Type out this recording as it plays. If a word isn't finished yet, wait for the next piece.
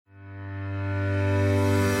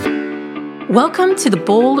Welcome to the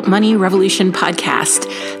Bold Money Revolution podcast.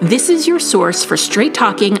 This is your source for straight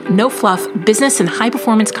talking, no fluff, business and high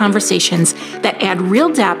performance conversations that add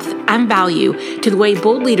real depth and value to the way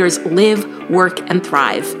bold leaders live, work, and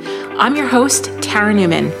thrive. I'm your host, Tara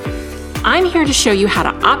Newman. I'm here to show you how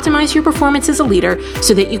to optimize your performance as a leader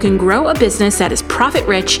so that you can grow a business that is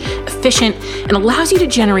profit-rich, efficient, and allows you to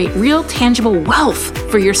generate real, tangible wealth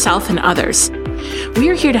for yourself and others. We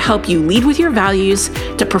are here to help you lead with your values,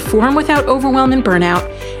 to perform without overwhelm and burnout,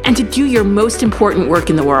 and to do your most important work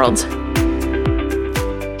in the world.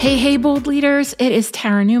 Hey, bold leaders. It is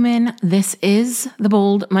Tara Newman. This is the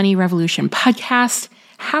Bold Money Revolution podcast.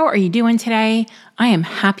 How are you doing today? I am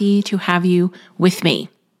happy to have you with me.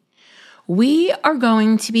 We are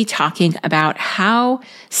going to be talking about how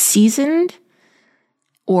seasoned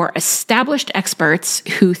or established experts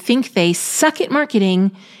who think they suck at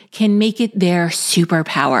marketing can make it their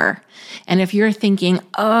superpower. And if you're thinking,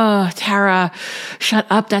 oh, Tara, shut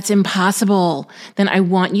up, that's impossible, then I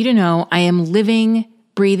want you to know I am living,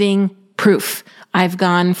 breathing proof. I've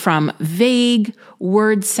gone from vague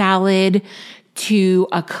word salad to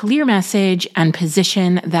a clear message and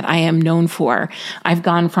position that I am known for. I've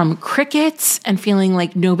gone from crickets and feeling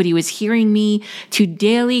like nobody was hearing me to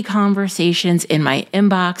daily conversations in my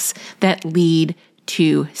inbox that lead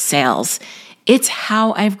to sales. It's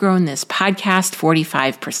how I've grown this podcast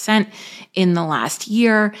 45% in the last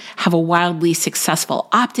year, have a wildly successful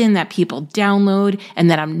opt-in that people download and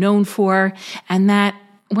that I'm known for, and that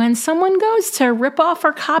when someone goes to rip off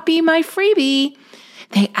or copy my freebie,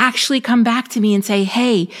 they actually come back to me and say,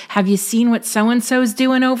 hey, have you seen what so-and-so's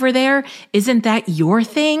doing over there? Isn't that your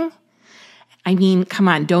thing? I mean, come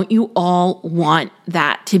on, don't you all want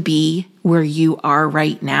that to be where you are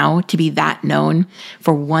right now, to be that known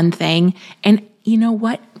for one thing? And you know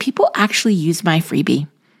what? People actually use my freebie.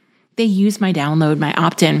 They use my download, my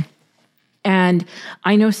opt-in. And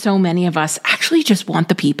I know so many of us actually just want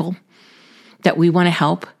the people that we want to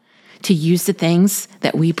help to use the things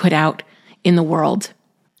that we put out in the world.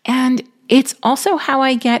 And it's also how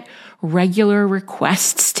I get regular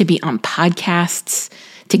requests to be on podcasts,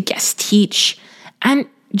 to guest teach, and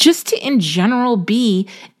just to in general be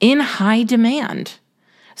in high demand.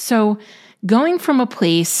 So going from a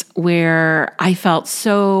place where I felt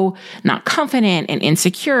so not confident and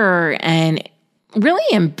insecure and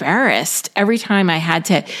really embarrassed every time I had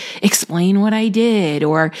to explain what I did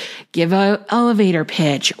or give an elevator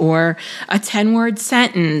pitch or a 10-word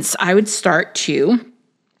sentence, I would start to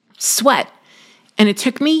sweat. And it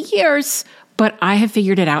took me years, but I have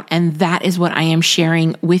figured it out. And that is what I am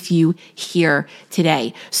sharing with you here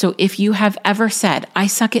today. So if you have ever said, I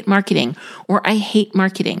suck at marketing, or I hate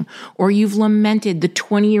marketing, or you've lamented the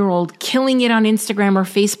 20-year-old killing it on Instagram or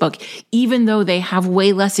Facebook, even though they have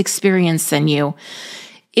way less experience than you,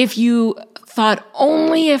 if you thought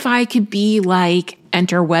only if I could be like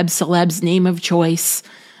enter web celeb's name of choice,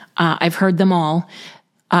 I've heard them all.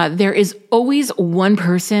 There is always one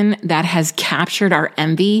person that has captured our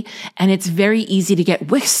envy, and it's very easy to get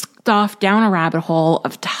whisked off down a rabbit hole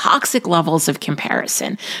of toxic levels of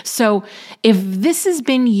comparison. So if this has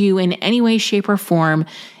been you in any way, shape, or form,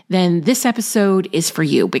 then this episode is for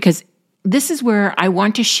you, because this is where I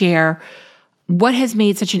want to share what has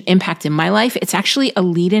made such an impact in my life. It's actually a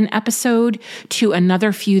lead-in episode to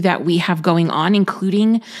another few that we have going on,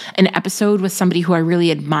 including an episode with somebody who I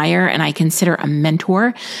really admire and I consider a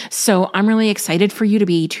mentor. So I'm really excited for you to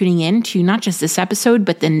be tuning in to not just this episode,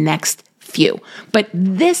 but the next few. But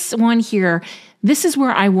this one here, this is where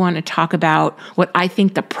I want to talk about what I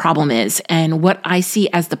think the problem is and what I see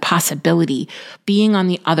as the possibility being on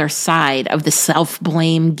the other side of the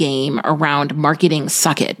self-blame game around marketing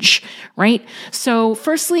suckage, right? So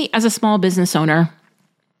firstly, as a small business owner,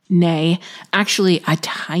 nay, actually a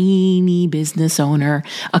tiny business owner,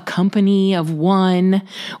 a company of one,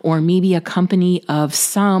 or maybe a company of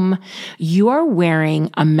some, you are wearing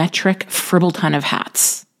a metric fribbleton of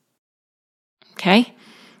hats. Okay?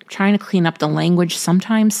 Trying to clean up the language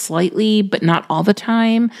sometimes slightly, but not all the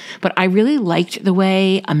time. But I really liked the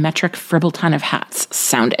way a metric fribbleton of hats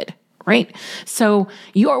sounded, right? So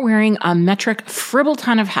you are wearing a metric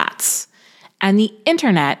fribbleton of hats, and the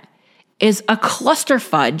internet is a cluster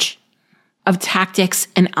fudge of tactics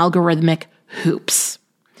and algorithmic hoops.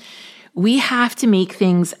 We have to make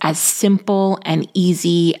things as simple and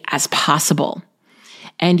easy as possible.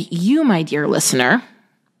 And you, my dear listener,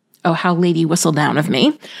 oh, how lady whistle down of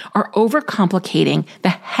me, are overcomplicating the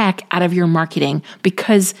heck out of your marketing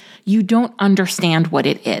because you don't understand what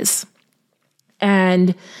it is.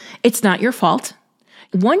 And it's not your fault.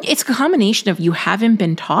 One, it's a combination of you haven't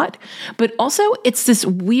been taught, but also it's this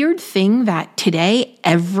weird thing that today,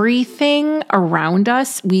 everything around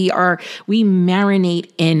us, we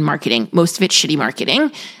marinate in marketing. Most of it's shitty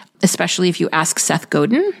marketing, especially if you ask Seth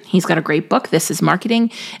Godin. He's got a great book, This is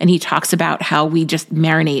Marketing, and he talks about how we just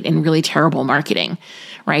marinate in really terrible marketing,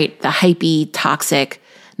 right? The hypey, toxic,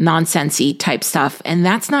 nonsensey type stuff. And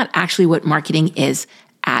that's not actually what marketing is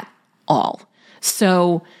at all.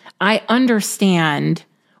 So I understand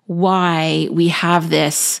why we have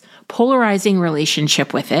this polarizing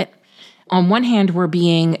relationship with it. On one hand, we're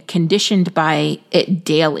being conditioned by it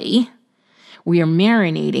daily. We are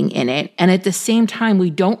marinating in it. And at the same time,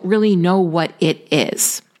 we don't really know what it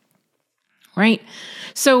is, right?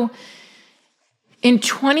 So in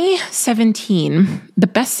 2017, the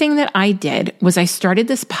best thing that I did was I started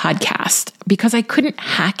this podcast because I couldn't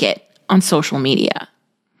hack it on social media.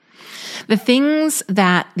 The things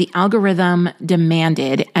that the algorithm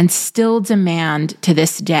demanded and still demand to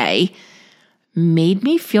this day made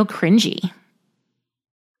me feel cringy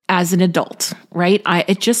as an adult, right?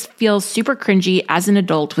 It just feels super cringy as an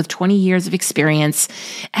adult with 20 years of experience.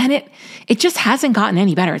 And it just hasn't gotten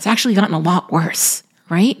any better. It's actually gotten a lot worse,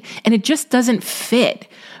 right? And it just doesn't fit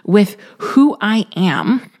with who I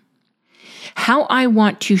am, how I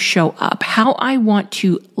want to show up, how I want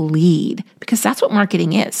to lead, because that's what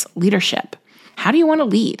marketing is, leadership. How do you want to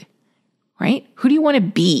lead, right? Who do you want to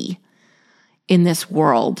be in this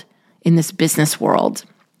world, in this business world?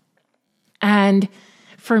 And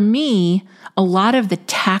for me, a lot of the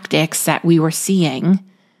tactics that we were seeing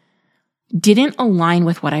didn't align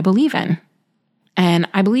with what I believe in. And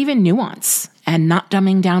I believe in nuance and not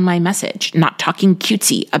dumbing down my message, not talking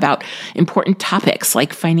cutesy about important topics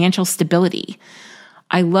like financial stability.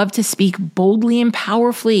 I love to speak boldly and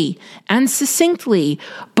powerfully and succinctly,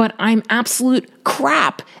 but I'm absolute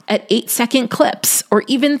crap at 8-second clips or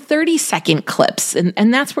even 30-second clips.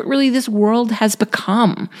 And that's what really this world has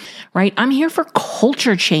become, right? I'm here for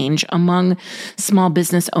culture change among small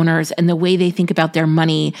business owners and the way they think about their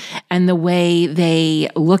money and the way they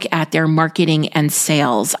look at their marketing and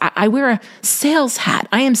sales. I wear a sales hat.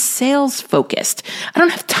 I am sales focused. I don't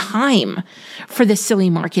have time for the silly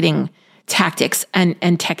marketing tactics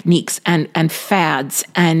and techniques and fads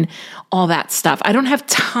and all that stuff. I don't have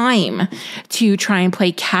time to try and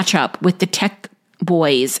play catch up with the tech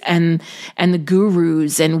boys and the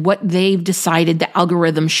gurus and what they've decided the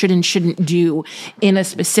algorithm should and shouldn't do in a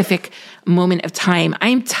specific moment of time.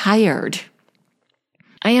 I'm tired.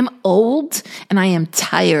 I am old and I am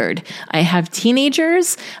tired. I have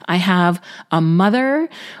teenagers. I have a mother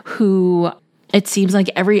who, it seems like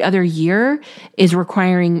every other year, is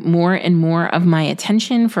requiring more and more of my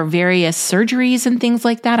attention for various surgeries and things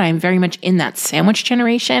like that. I'm very much in that sandwich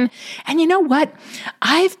generation. And you know what?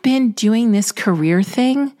 I've been doing this career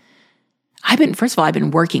thing. First of all, I've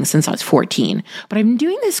been working since I was 14, but I've been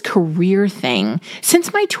doing this career thing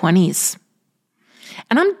since my 20s.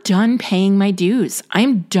 And I'm done paying my dues.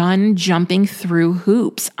 I'm done jumping through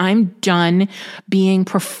hoops. I'm done being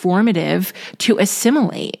performative to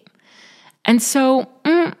assimilate. And so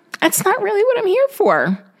that's not really what I'm here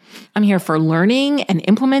for. I'm here for learning and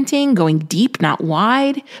implementing, going deep, not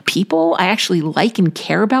wide. People, I actually like and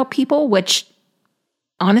care about people, which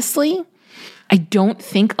honestly, I don't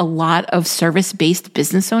think a lot of service-based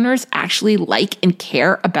business owners actually like and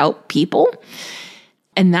care about people.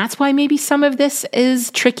 And that's why maybe some of this is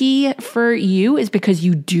tricky for you, is because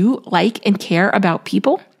you do like and care about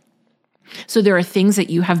people. So there are things that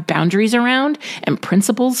you have boundaries around and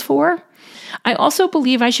principles for. I also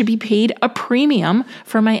believe I should be paid a premium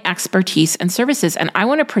for my expertise and services. And I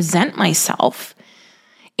want to present myself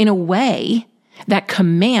in a way that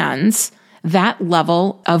commands that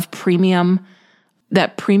level of premium,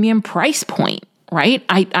 that premium price point, right?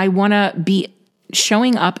 I want to be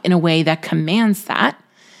showing up in a way that commands that.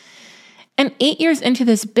 And 8 years into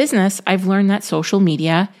this business, I've learned that social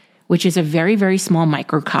media, which is a very, very small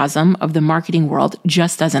microcosm of the marketing world,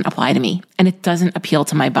 just doesn't apply to me. And it doesn't appeal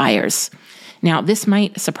to my buyers. Now, this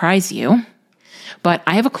might surprise you, but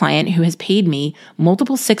I have a client who has paid me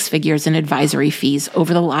multiple six figures in advisory fees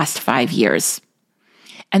over the last 5 years,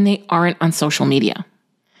 and they aren't on social media.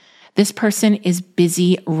 This person is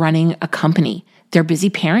busy running a company. They're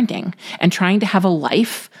busy parenting and trying to have a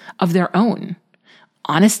life of their own.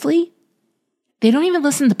 Honestly, they don't even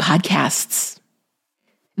listen to podcasts.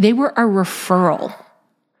 They were a referral.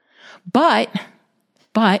 But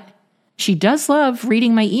she does love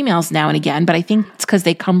reading my emails now and again, but I think it's because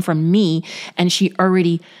they come from me and she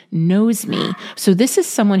already knows me. So this is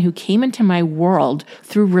someone who came into my world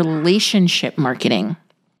through relationship marketing.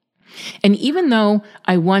 And even though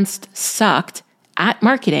I once sucked at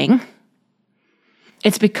marketing,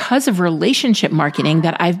 it's because of relationship marketing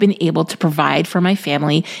that I've been able to provide for my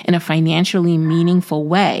family in a financially meaningful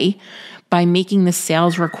way by making the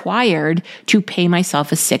sales required to pay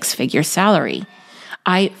myself a 6-figure salary.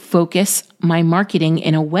 I focus my marketing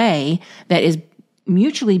in a way that is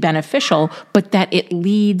mutually beneficial, but that it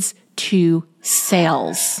leads to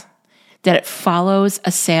sales, that it follows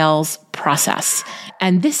a sales process.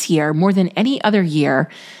 And this year, more than any other year,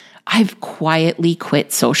 I've quietly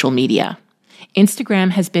quit social media.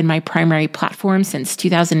 Instagram has been my primary platform since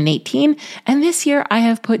 2018, and this year I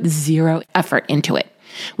have put zero effort into it.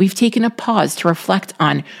 We've taken a pause to reflect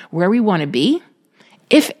on where we want to be,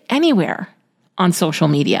 if anywhere, on social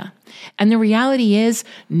media. And the reality is,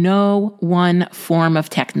 no one form of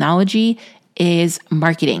technology is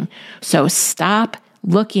marketing. So stop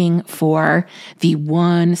looking for the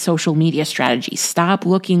one social media strategy. Stop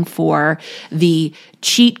looking for the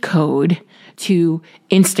cheat code to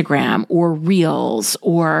Instagram or Reels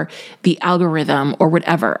or the algorithm or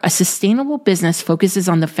whatever. A sustainable business focuses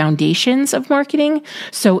on the foundations of marketing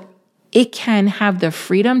so it can have the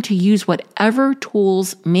freedom to use whatever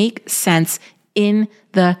tools make sense in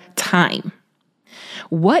the time.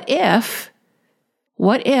 What if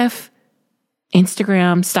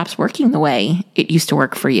Instagram stops working the way it used to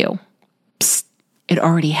work for you? Psst, it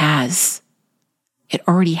already has. It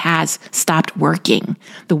already has stopped working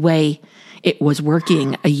the way it was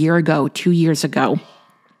working a year ago, 2 years ago.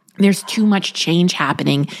 There's too much change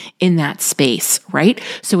happening in that space, right?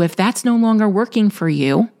 So if that's no longer working for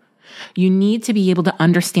you, you need to be able to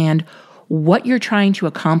understand what you're trying to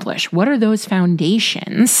accomplish. What are those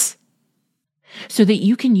foundations so that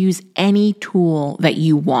you can use any tool that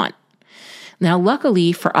you want? Now,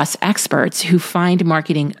 luckily for us experts who find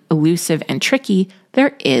marketing elusive and tricky,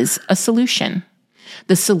 there is a solution.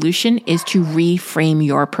 The solution is to reframe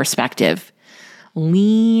your perspective.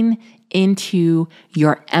 Lean into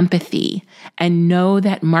your empathy and know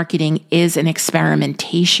that marketing is an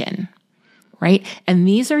experimentation, right? And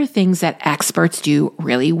these are things that experts do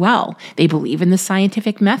really well. They believe in the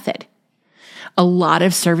scientific method. A lot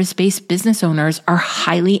of service-based business owners are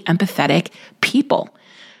highly empathetic people.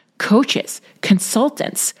 Coaches,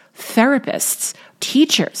 consultants, therapists,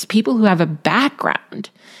 teachers, people who have a background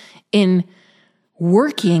in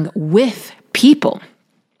working with people.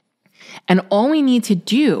 And all we need to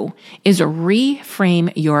do is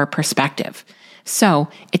reframe your perspective. So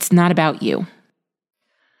it's not about you.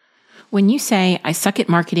 When you say, I suck at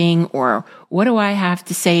marketing, or what do I have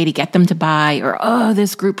to say to get them to buy, or, oh,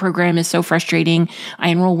 this group program is so frustrating, I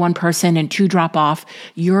enroll one person and 2 drop off,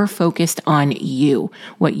 you're focused on you,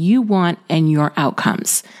 what you want and your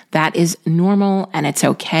outcomes. That is normal and it's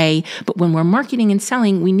okay. But when we're marketing and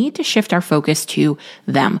selling, we need to shift our focus to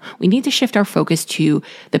them. We need to shift our focus to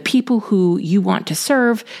the people who you want to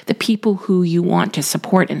serve, the people who you want to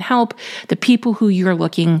support and help, the people who you're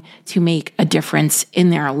looking to make a difference in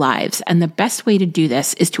their lives. And the best way to do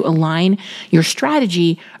this is to align your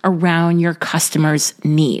strategy around your customers'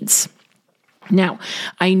 needs. Now,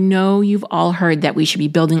 I know you've all heard that we should be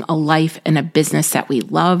building a life and a business that we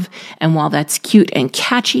love. And while that's cute and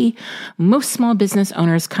catchy, most small business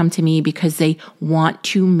owners come to me because they want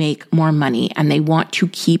to make more money and they want to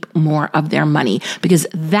keep more of their money, because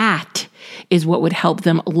that is what would help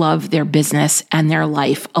them love their business and their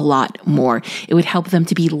life a lot more. It would help them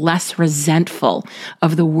to be less resentful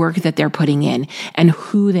of the work that they're putting in and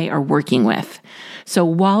who they are working with. So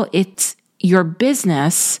while it's your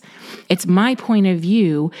business, it's my point of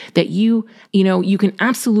view that you can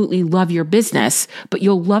absolutely love your business, but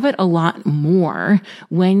you'll love it a lot more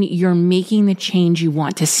when you're making the change you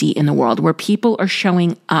want to see in the world, where people are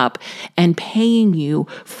showing up and paying you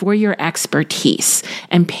for your expertise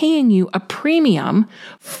and paying you a premium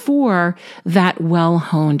for that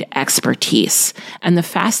well-honed expertise. And the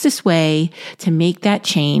fastest way to make that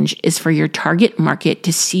change is for your target market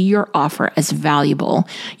to see your offer as valuable,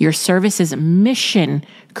 your service as mission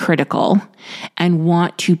critical, and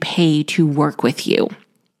want to pay to work with you.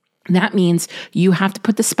 That means you have to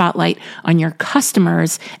put the spotlight on your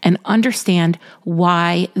customers and understand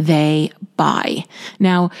why they buy.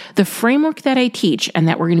 Now, the framework that I teach and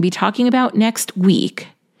that we're going to be talking about next week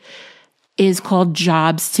is called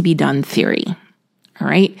jobs to be done theory. All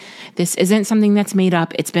right. This isn't something that's made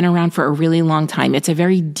up. It's been around for a really long time. It's a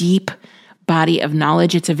very deep body of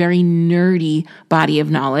knowledge. It's a very nerdy body of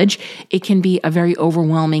knowledge. It can be a very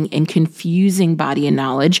overwhelming and confusing body of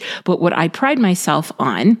knowledge. But what I pride myself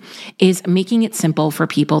on is making it simple for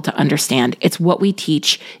people to understand. It's what we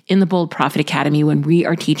teach in the Bold Profit Academy when we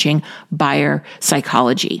are teaching buyer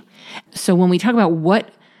psychology. So when we talk about what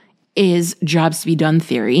is jobs to be done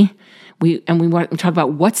theory, we want to talk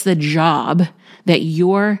about what's the job that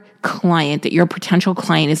your client, that your potential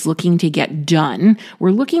client is looking to get done.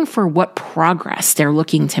 We're looking for what progress they're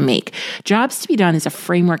looking to make. Jobs to be done is a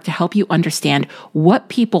framework to help you understand what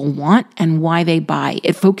people want and why they buy.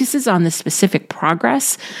 It focuses on the specific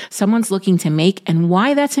progress someone's looking to make and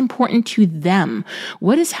why that's important to them.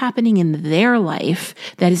 What is happening in their life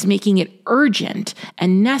that is making it urgent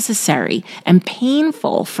and necessary and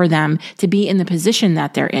painful for them to be in the position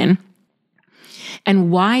that they're in,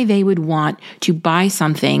 and why they would want to buy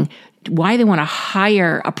something, why they want to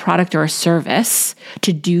hire a product or a service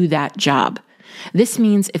to do that job. This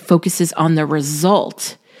means it focuses on the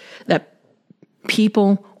result that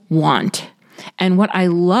people want. And what I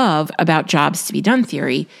love about jobs to be done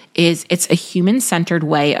theory is it's a human-centered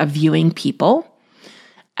way of viewing people,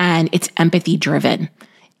 and it's empathy-driven.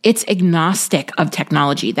 It's agnostic of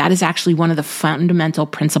technology. That is actually one of the fundamental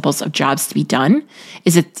principles of jobs to be done,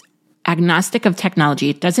 is it's agnostic of technology.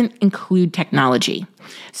 It doesn't include technology.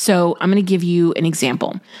 So I'm going to give you an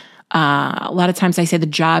example. A lot of times I say the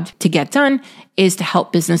job to get done is to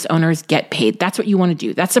help business owners get paid. That's what you want to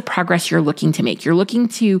do. That's the progress you're looking to make. You're looking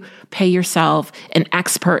to pay yourself an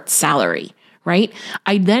expert salary, right?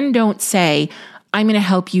 I then don't say, I'm going to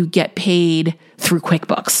help you get paid through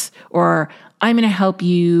QuickBooks, or I'm going to help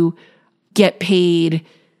you get paid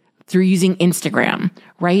through using Instagram,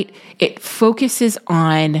 right? It focuses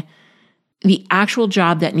on the actual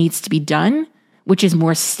job that needs to be done, which is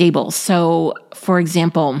more stable. So, for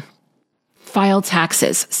example, file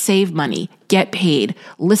taxes, save money, get paid,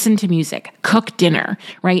 listen to music, cook dinner,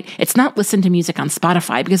 right? It's not listen to music on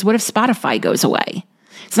Spotify, because what if Spotify goes away?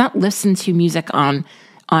 It's not listen to music on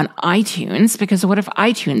iTunes, because what if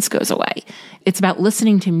iTunes goes away? It's about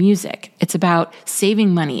listening to music. It's about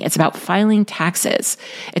saving money. It's about filing taxes.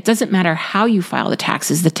 It doesn't matter how you file the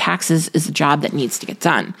taxes. The taxes is the job that needs to get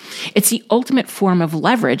done. It's the ultimate form of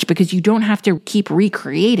leverage, because you don't have to keep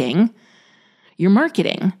recreating your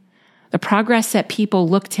marketing. The progress that people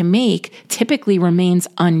look to make typically remains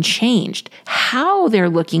unchanged. How they're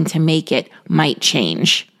looking to make it might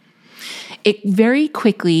change. Jobs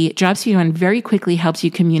to be done very quickly helps you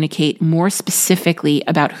communicate more specifically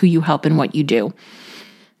about who you help and what you do.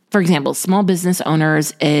 For example, small business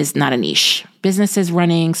owners is not a niche. Businesses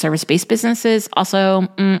running service-based businesses, also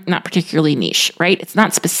not particularly niche, right? It's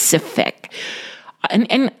not specific.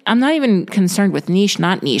 And I'm not even concerned with niche,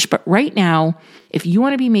 not niche, but right now, if you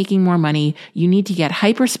want to be making more money, you need to get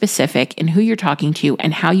hyper-specific in who you're talking to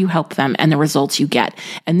and how you help them and the results you get.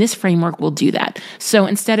 And this framework will do that. So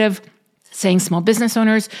instead of saying small business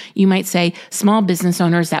owners, you might say small business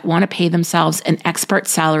owners that want to pay themselves an expert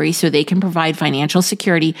salary so they can provide financial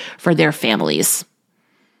security for their families.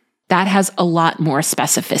 That has a lot more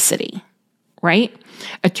specificity, right?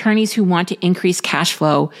 Attorneys who want to increase cash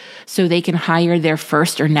flow so they can hire their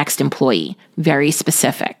first or next employee. Very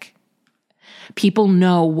specific. People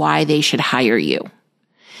know why they should hire you.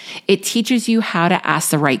 It teaches you how to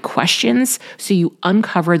ask the right questions so you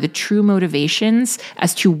uncover the true motivations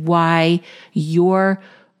as to why your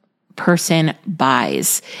person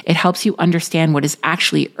buys. It helps you understand what is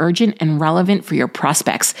actually urgent and relevant for your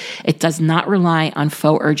prospects. It does not rely on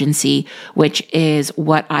faux urgency, which is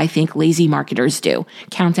what I think lazy marketers do.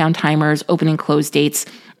 Countdown timers, open and close dates.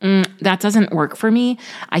 That doesn't work for me.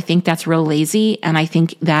 I think that's real lazy, and I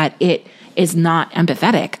think that it is not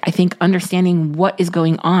empathetic. I think understanding what is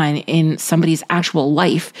going on in somebody's actual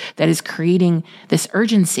life that is creating this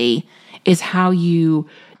urgency is how you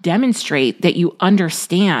demonstrate that you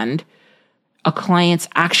understand a client's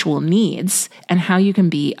actual needs and how you can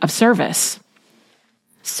be of service.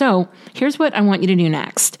 So here's what I want you to do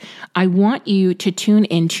next. I want you to tune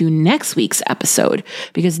into next week's episode,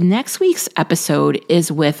 because next week's episode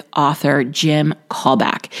is with author Jim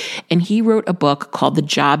Kalbach, and he wrote a book called The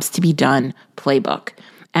Jobs to be Done Playbook.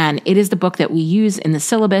 And it is the book that we use in the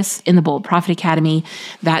syllabus in the Bold Profit Academy.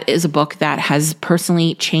 That is a book that has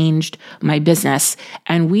personally changed my business.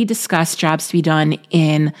 And we discuss jobs to be done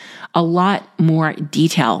in a lot more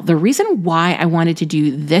detail. The reason why I wanted to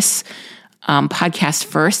do this podcast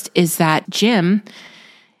first is that Jim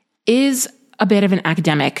is a bit of an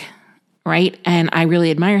academic, right? And I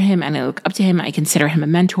really admire him and I look up to him. I consider him a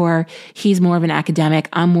mentor. He's more of an academic.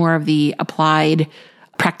 I'm more of the applied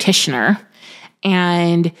practitioner.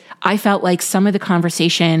 And I felt like some of the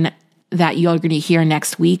conversation that you're going to hear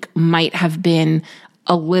next week might have been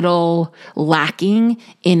a little lacking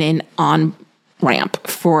in an on-ramp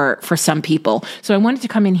for some people. So I wanted to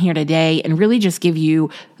come in here today and really just give you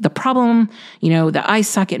the problem, the I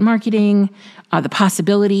suck at marketing, the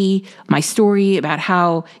possibility, my story about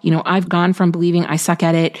how, I've gone from believing I suck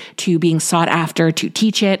at it to being sought after to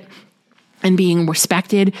teach it. and being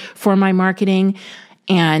respected for my marketing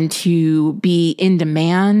and to be in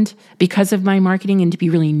demand because of my marketing and to be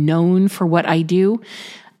really known for what I do.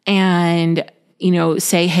 And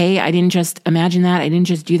say, hey, I didn't just imagine that. I didn't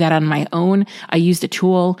just do that on my own. I used a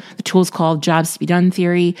tool. The tool's called Jobs to Be Done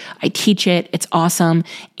Theory. I teach it. It's awesome.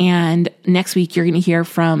 And next week, you're going to hear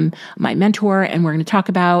from my mentor, and we're going to talk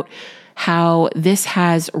about how this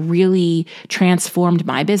has really transformed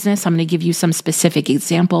my business. I'm going to give you some specific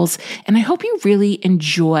examples, and I hope you really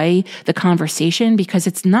enjoy the conversation because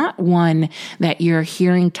it's not one that you're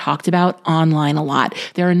hearing talked about online a lot.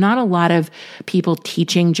 There are not a lot of people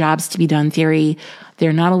teaching Jobs to Be Done Theory.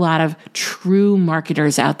 There are not a lot of true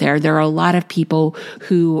marketers out there. There are a lot of people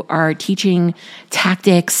who are teaching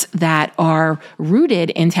tactics that are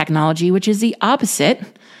rooted in technology, which is the opposite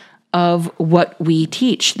of what we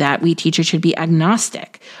teach, that we teachers should be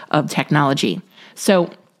agnostic of technology.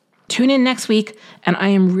 So tune in next week, and I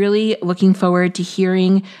am really looking forward to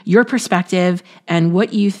hearing your perspective and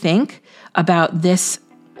what you think about this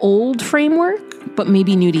old framework, but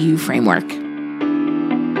maybe new to you framework.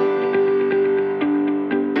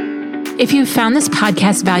 If you found this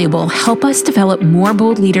podcast valuable, help us develop more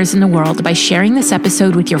bold leaders in the world by sharing this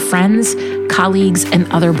episode with your friends, colleagues, and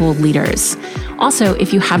other bold leaders. Also,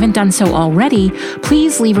 if you haven't done so already,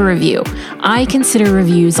 please leave a review. I consider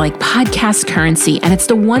reviews like podcast currency, and it's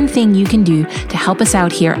the one thing you can do to help us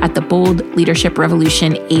out here at the Bold Leadership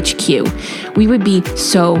Revolution HQ. We would be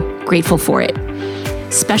so grateful for it.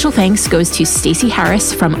 Special thanks goes to Stacey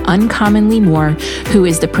Harris from Uncommonly More, who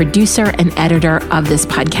is the producer and editor of this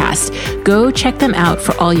podcast. Go check them out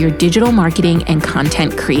for all your digital marketing and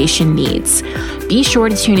content creation needs. Be sure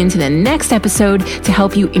to tune into the next episode to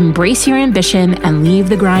help you embrace your ambition and leave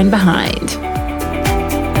the grind behind.